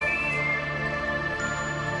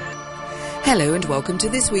Hello and welcome to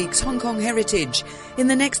this week's Hong Kong Heritage. In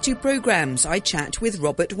the next two programmes, I chat with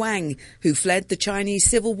Robert Wang, who fled the Chinese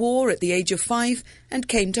Civil War at the age of 5 and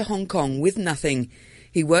came to Hong Kong with nothing.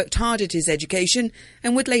 He worked hard at his education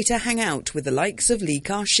and would later hang out with the likes of Li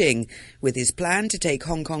Ka-shing, with his plan to take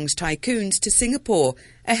Hong Kong's tycoons to Singapore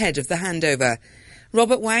ahead of the handover.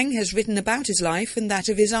 Robert Wang has written about his life and that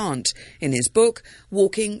of his aunt in his book,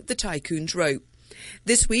 Walking the Tycoon's Rope.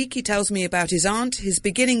 This week he tells me about his aunt, his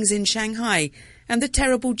beginnings in Shanghai, and the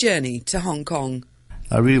terrible journey to Hong Kong.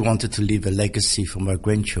 I really wanted to leave a legacy for my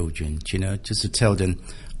grandchildren, just to tell them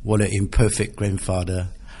what an imperfect grandfather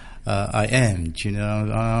I am.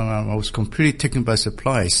 I was completely taken by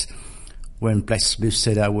surprise when Black Smith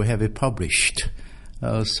said I would have it published.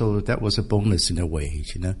 So that was a bonus in a way,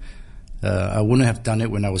 I wouldn't have done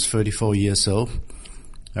it when I was 34 years old.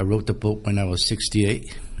 I wrote the book when I was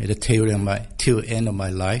 68, at the tail end of my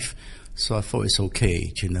life. So I thought it's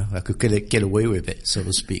okay, I could get away with it, so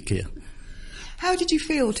to speak, yeah. How did you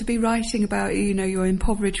feel to be writing about, your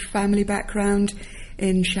impoverished family background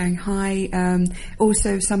in Shanghai?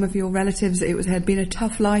 Also, some of your relatives, had been a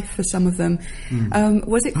tough life for some of them.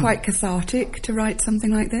 Was it quite cathartic to write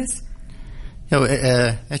something like this?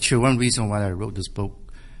 Actually, one reason why I wrote this book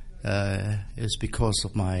is because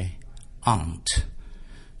of my aunt.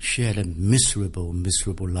 She had a miserable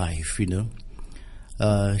life,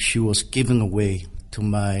 She was given away to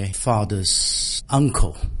my father's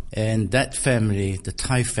uncle. And that family, the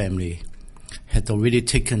Thai family, had already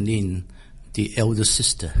taken in the elder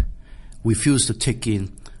sister, refused to take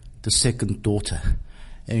in the second daughter.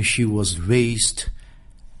 And she was raised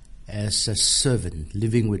as a servant,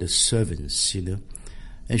 living with the servants,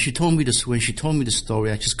 And she told me this, when she told me the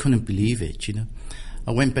story, I just couldn't believe it, I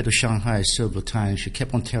went back to Shanghai several times. She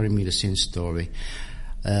kept on telling me the same story.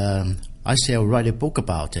 I said, I'll write a book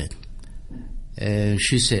about it. And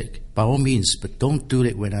she said, by all means, but don't do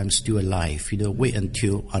it when I'm still alive. Wait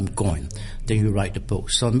until I'm gone. Then you write the book.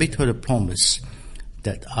 So I made her the promise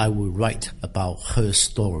that I would write about her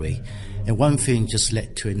story. And one thing just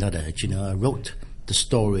led to another. I wrote the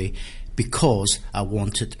story because I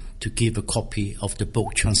wanted to give a copy of the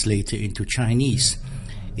book translated into Chinese,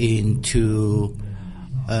 to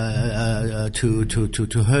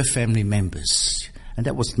her family members. And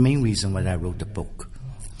that was the main reason why I wrote the book.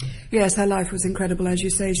 Yes, her life was incredible, as you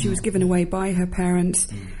say. She was given away by her parents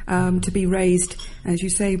to be raised, as you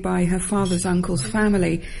say, by her father's uncle's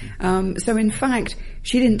family. So in fact,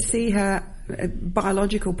 she didn't see her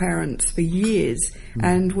biological parents for years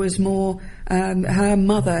and was more, her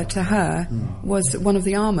mother to her was one of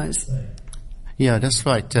the Amas. Yeah, that's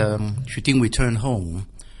right. She didn't return home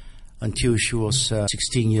until she was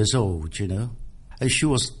 16 years old, And she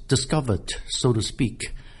was discovered, so to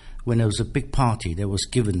speak, when there was a big party that was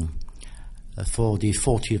given for the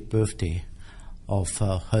 40th birthday of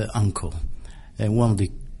her uncle. And one of the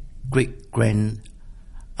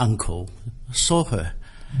great-grand-uncle saw her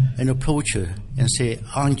and approached her and said,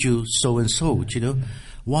 aren't you so-and-so,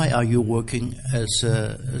 Why are you working as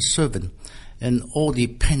a servant? And all the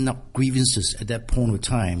pent-up grievances at that point of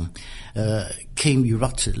time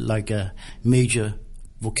erupted like a major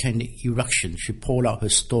volcanic eruption. She poured out her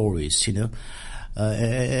stories, and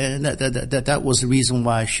that was the reason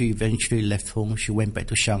why she eventually left home. She went back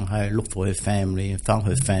to Shanghai, looked for her family, and found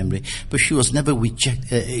her family. But she was never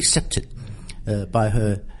accepted by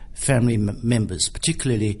her family members,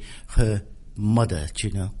 particularly her mother,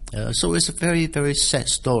 So it's a very, very sad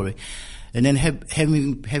story. And then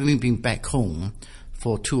having been back home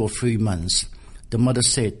for 2 or 3 months, the mother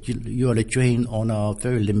said, you are a drain on our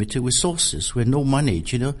very limited resources. We have no money,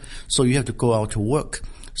 so you have to go out to work.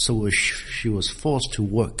 So she was forced to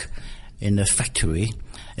work in a factory.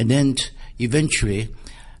 And then eventually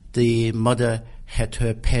the mother had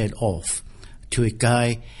her paired off to a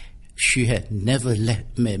guy she had never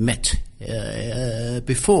met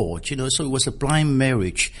before, So it was a blind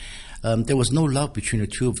marriage. There was no love between the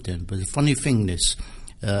two of them. But the funny thing is,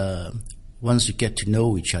 once you get to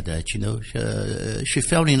know each other, she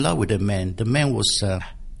fell in love with the man. The man was a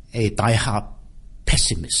die-hard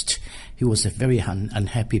pessimist. He was a very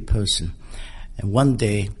unhappy person. And one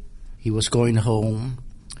day, he was going home.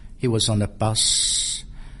 He was on a bus.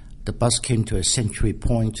 The bus came to a Century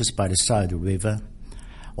Point just by the side of the river.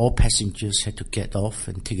 All passengers had to get off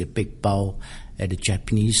and take a big bow at a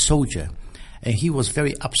Japanese soldier. And he was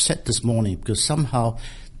very upset this morning because somehow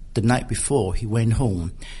the night before he went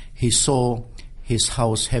home, he saw his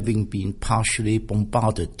house having been partially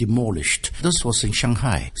bombarded, demolished. This was in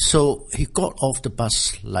Shanghai. So he got off the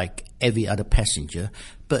bus like every other passenger,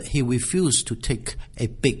 but he refused to take a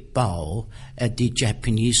big bow at the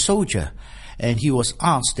Japanese soldier. And he was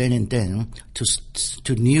asked then and then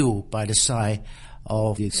to kneel by the side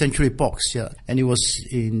of the sentry box, and it was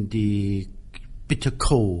in the bitter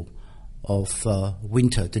cold of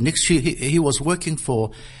winter. The next year, he was working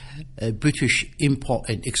for a British import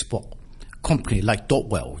and export company like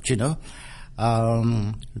Dotwell,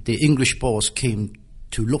 The English boss came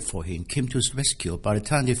to look for him, came to his rescue. By the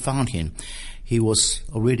time they found him, he was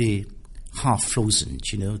already half frozen,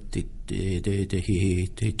 They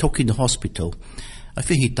took him to hospital. I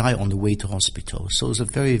think he died on the way to hospital. So it's a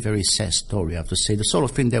very, very sad story, I have to say. The sort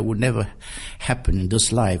of thing that would never happen in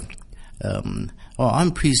this life.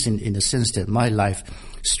 I'm pleased in the sense that my life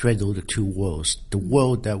straddled the two worlds. The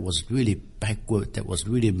world that was really backward, that was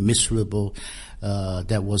really miserable,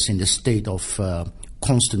 that was in the state of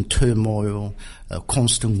constant turmoil,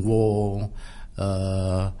 constant war,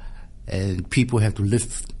 and people have to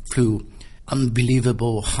live through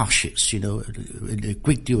unbelievable hardships, a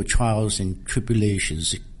great deal of trials and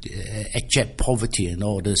tribulations, abject poverty and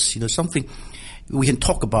all this, something we can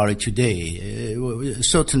talk about it today.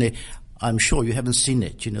 Certainly, I'm sure you haven't seen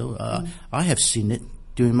it, I have seen it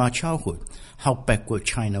during my childhood, how backward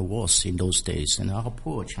China was in those days and how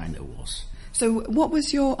poor China was. So what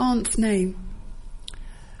was your aunt's name?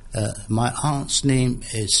 My aunt's name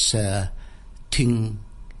is Ting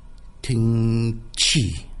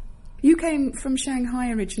Chi. You came from Shanghai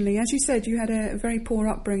originally. As you said, you had a very poor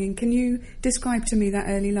upbringing. Can you describe to me that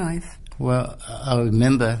early life? Well, I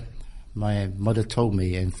remember my mother told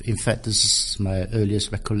me, and in fact this is my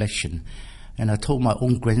earliest recollection, and I told my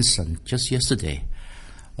own grandson just yesterday,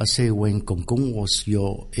 I say when Gong Gong was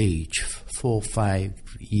your age, 4 or 5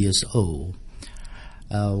 years old,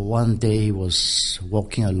 one day he was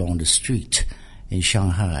walking along the street in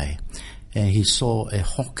Shanghai, and he saw a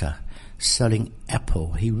hawker selling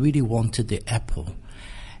apple. He really wanted the apple.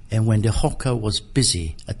 And when the hawker was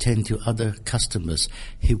busy attending to other customers,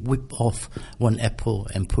 he whipped off one apple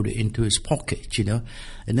and put it into his pocket,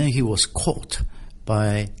 And then he was caught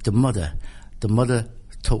by the mother. The mother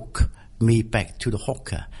took me back to the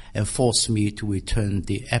hawker and forced me to return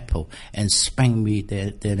the apple and spanked me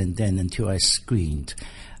there and then until I screamed.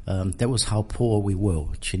 That was how poor we were,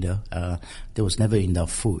 There was never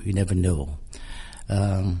enough food. You never know.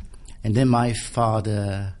 And then my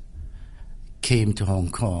father came to Hong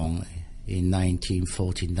Kong in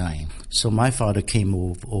 1949. So my father came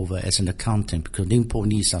over as an accountant because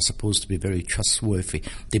Ningponese are supposed to be very trustworthy.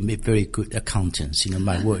 They make very good accountants.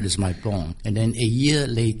 My word is my bond. And then a year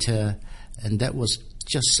later, and that was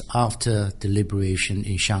just after the liberation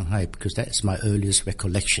in Shanghai, because that's my earliest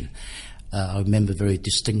recollection. I remember very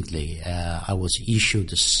distinctly, I was issued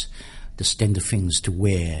the standard things to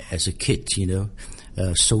wear as a kid,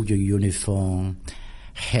 soldier uniform,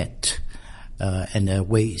 hat, and a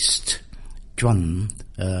waist drum,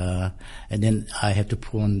 and then I have to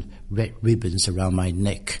put on red ribbons around my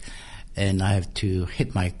neck, and I have to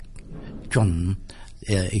hit my drum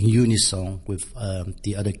in unison with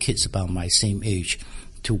the other kids about my same age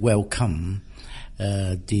to welcome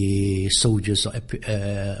the soldiers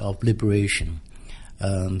of liberation.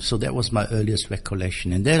 So that was my earliest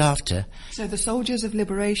recollection. And thereafter... So the soldiers of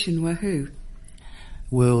liberation were who?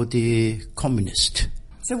 Well, the communists.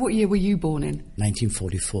 So what year were you born in?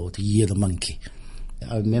 1944, the year of the monkey.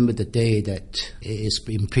 I remember the day that it's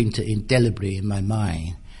imprinted indelibly in my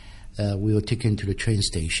mind. We were taken to the train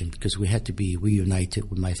station because we had to be reunited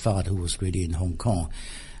with my father, who was really in Hong Kong.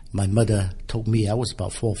 My mother told me I was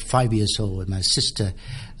about 4 or 5 years old, and my sister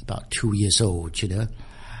about 2 years old,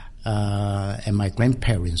 and my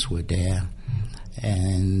grandparents were there,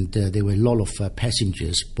 and there were a lot of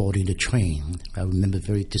passengers boarding the train. I remember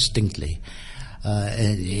very distinctly.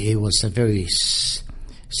 And it was a very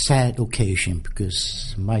sad occasion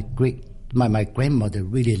because my grandmother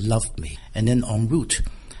really loved me. And then en route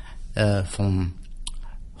from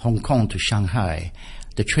Hong Kong to Shanghai,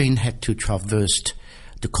 the train had to traverse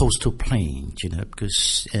the coastal plain,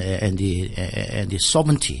 because and the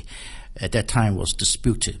sovereignty at that time was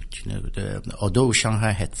disputed. Although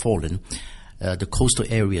Shanghai had fallen, the coastal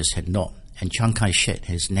areas had not, and Chiang Kai-shek,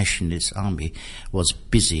 his nationalist army, was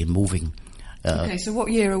busy moving. Okay, so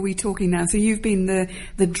what year are we talking now? So you've been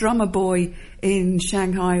the drummer boy in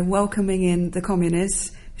Shanghai, welcoming in the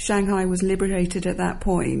communists. Shanghai was liberated at that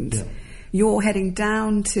point. Yeah. You're heading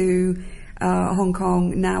down to Hong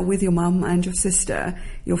Kong now with your mum and your sister.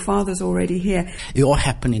 Your father's already here. It all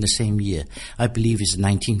happened in the same year. I believe it's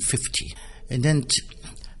 1950. And then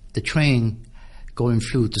the train going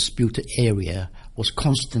through the disputed area was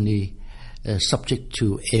constantly subject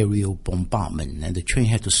to aerial bombardment, and the train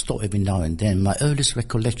had to stop every now and then. My earliest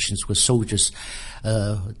recollections were soldiers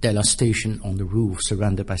that are stationed on the roof,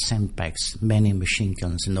 surrounded by sandbags, manning machine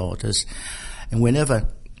guns and all this. And whenever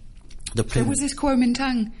the plane... So was this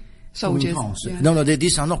Kuomintang soldiers? No,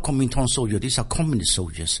 these are not Kuomintang soldiers. These are communist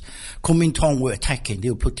soldiers. Kuomintang were attacking. They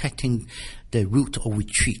were protecting the route of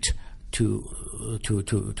retreat to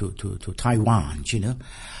Taiwan, you know.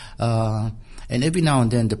 And every now and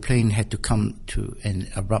then the plane had to come to an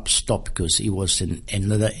abrupt stop because it was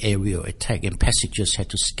another aerial attack, and passengers had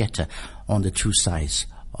to scatter on the two sides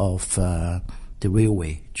of the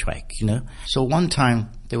railway track, you know. So one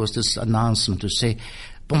time there was this announcement to say,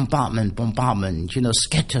 bombardment, you know,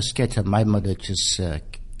 scatter. My mother just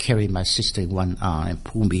carried my sister in one arm and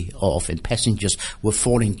pulled me off, and passengers were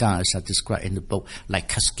falling down, as I described in the book, like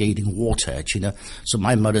cascading water, you know. So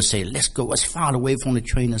my mother said, let's go as far away from the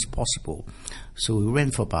train as possible. So we ran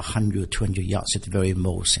for about 100, 200 yards at the very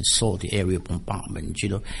most and saw the aerial bombardment, you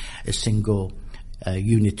know, a single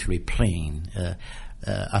unitary plane,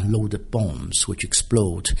 unloaded bombs which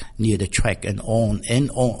explode near the track and on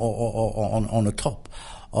the top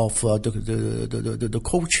of the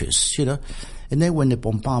coaches, you know. And then when the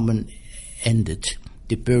bombardment ended,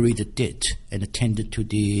 they buried the dead and attended to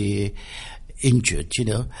the injured, you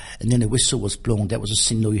know. And then the whistle was blown. That was a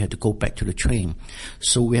signal you had to go back to the train.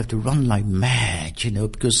 So we have to run like mad, you know,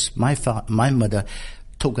 because my mother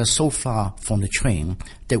took us so far from the train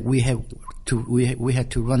that we had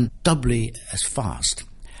to run doubly as fast.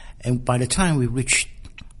 And by the time we reached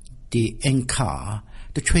the end car,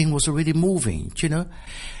 the train was already moving, you know.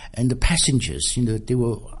 And the passengers, you know, they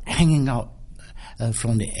were hanging out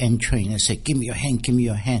from the end train and said, give me your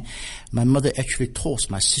hand. My mother actually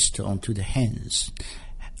tossed my sister onto the hands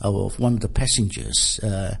of one of the passengers.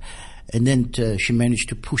 And then she managed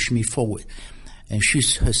to push me forward. And she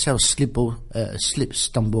herself slipped,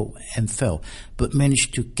 stumbled, and fell, but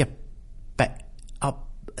managed to get back up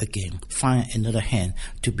again, find another hand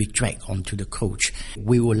to be dragged onto the coach.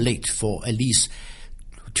 We were late for at least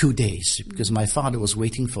 2 days because my father was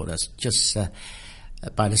waiting for us just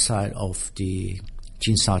by the side of the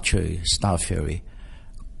Jinsha Star Ferry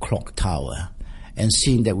clock tower, and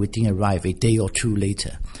seeing that we didn't arrive a day or two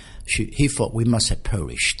later, he thought we must have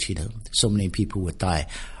perished, you know. So many people would die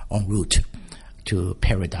en route to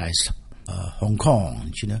paradise, Hong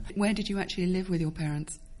Kong, you know. Where did you actually live with your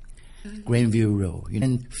parents? Grandview Road, you know,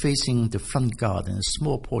 and facing the front garden, a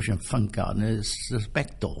small portion of front garden, is the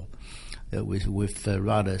back door with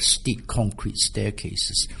rather steep concrete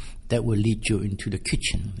staircases that will lead you into the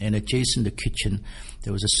kitchen. And adjacent the kitchen,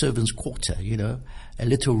 there was a servant's quarter, you know, a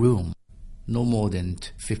little room, no more than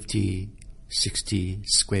 50, 60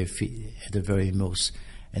 square feet at the very most.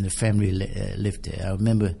 And the family lived there. I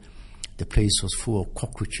remember the place was full of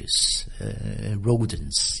cockroaches,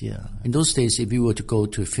 rodents, yeah. In those days, if you were to go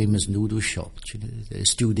to a famous noodle shop, you know,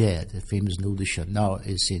 it's still there, the famous noodle shop. Now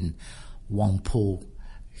it's in Wangpo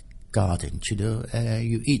Garden, you know.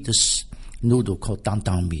 You eat this noodle called Dan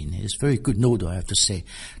Dan Min. It's very good noodle, I have to say.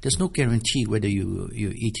 There's no guarantee whether you're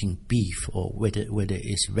eating beef or whether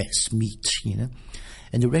it's rat's meat, you know.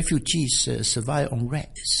 And the refugees survive on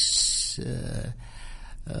rats.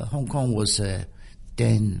 Hong Kong was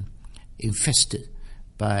then infested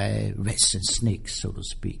by rats and snakes, so to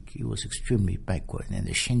speak. It was extremely backward. And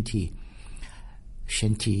the shanty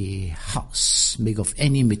huts made of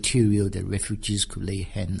any material that refugees could lay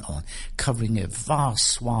hand on, covering a vast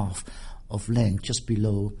swath of land just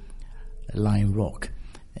below Lion Rock.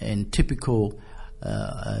 And typical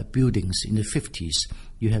buildings in the 50s,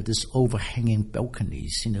 you have this overhanging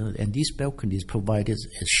balconies, you know, and these balconies provided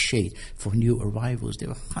as shade for new arrivals. There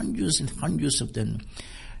were hundreds and hundreds of them.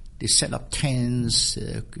 They set up tents,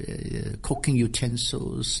 cooking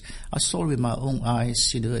utensils. I saw with my own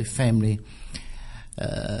eyes, you know, a family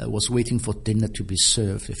was waiting for dinner to be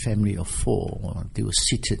served, a family of 4. They were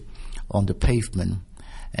seated on the pavement,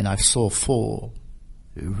 and I saw 4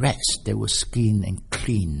 rats that were skinned and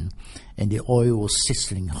clean, and the oil was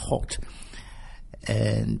sizzling hot.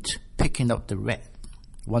 And picking up the rat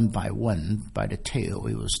one by one by the tail,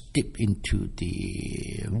 it was dipped into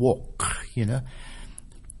the wok, you know.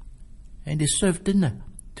 And they served dinner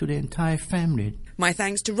to the entire family. My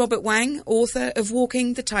thanks to Robert Wang, author of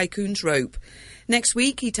Walking the Tycoon's Rope. Next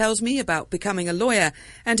week he tells me about becoming a lawyer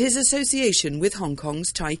and his association with Hong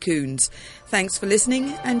Kong's tycoons. Thanks for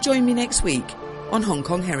listening, and join me next week on Hong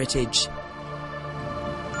Kong Heritage.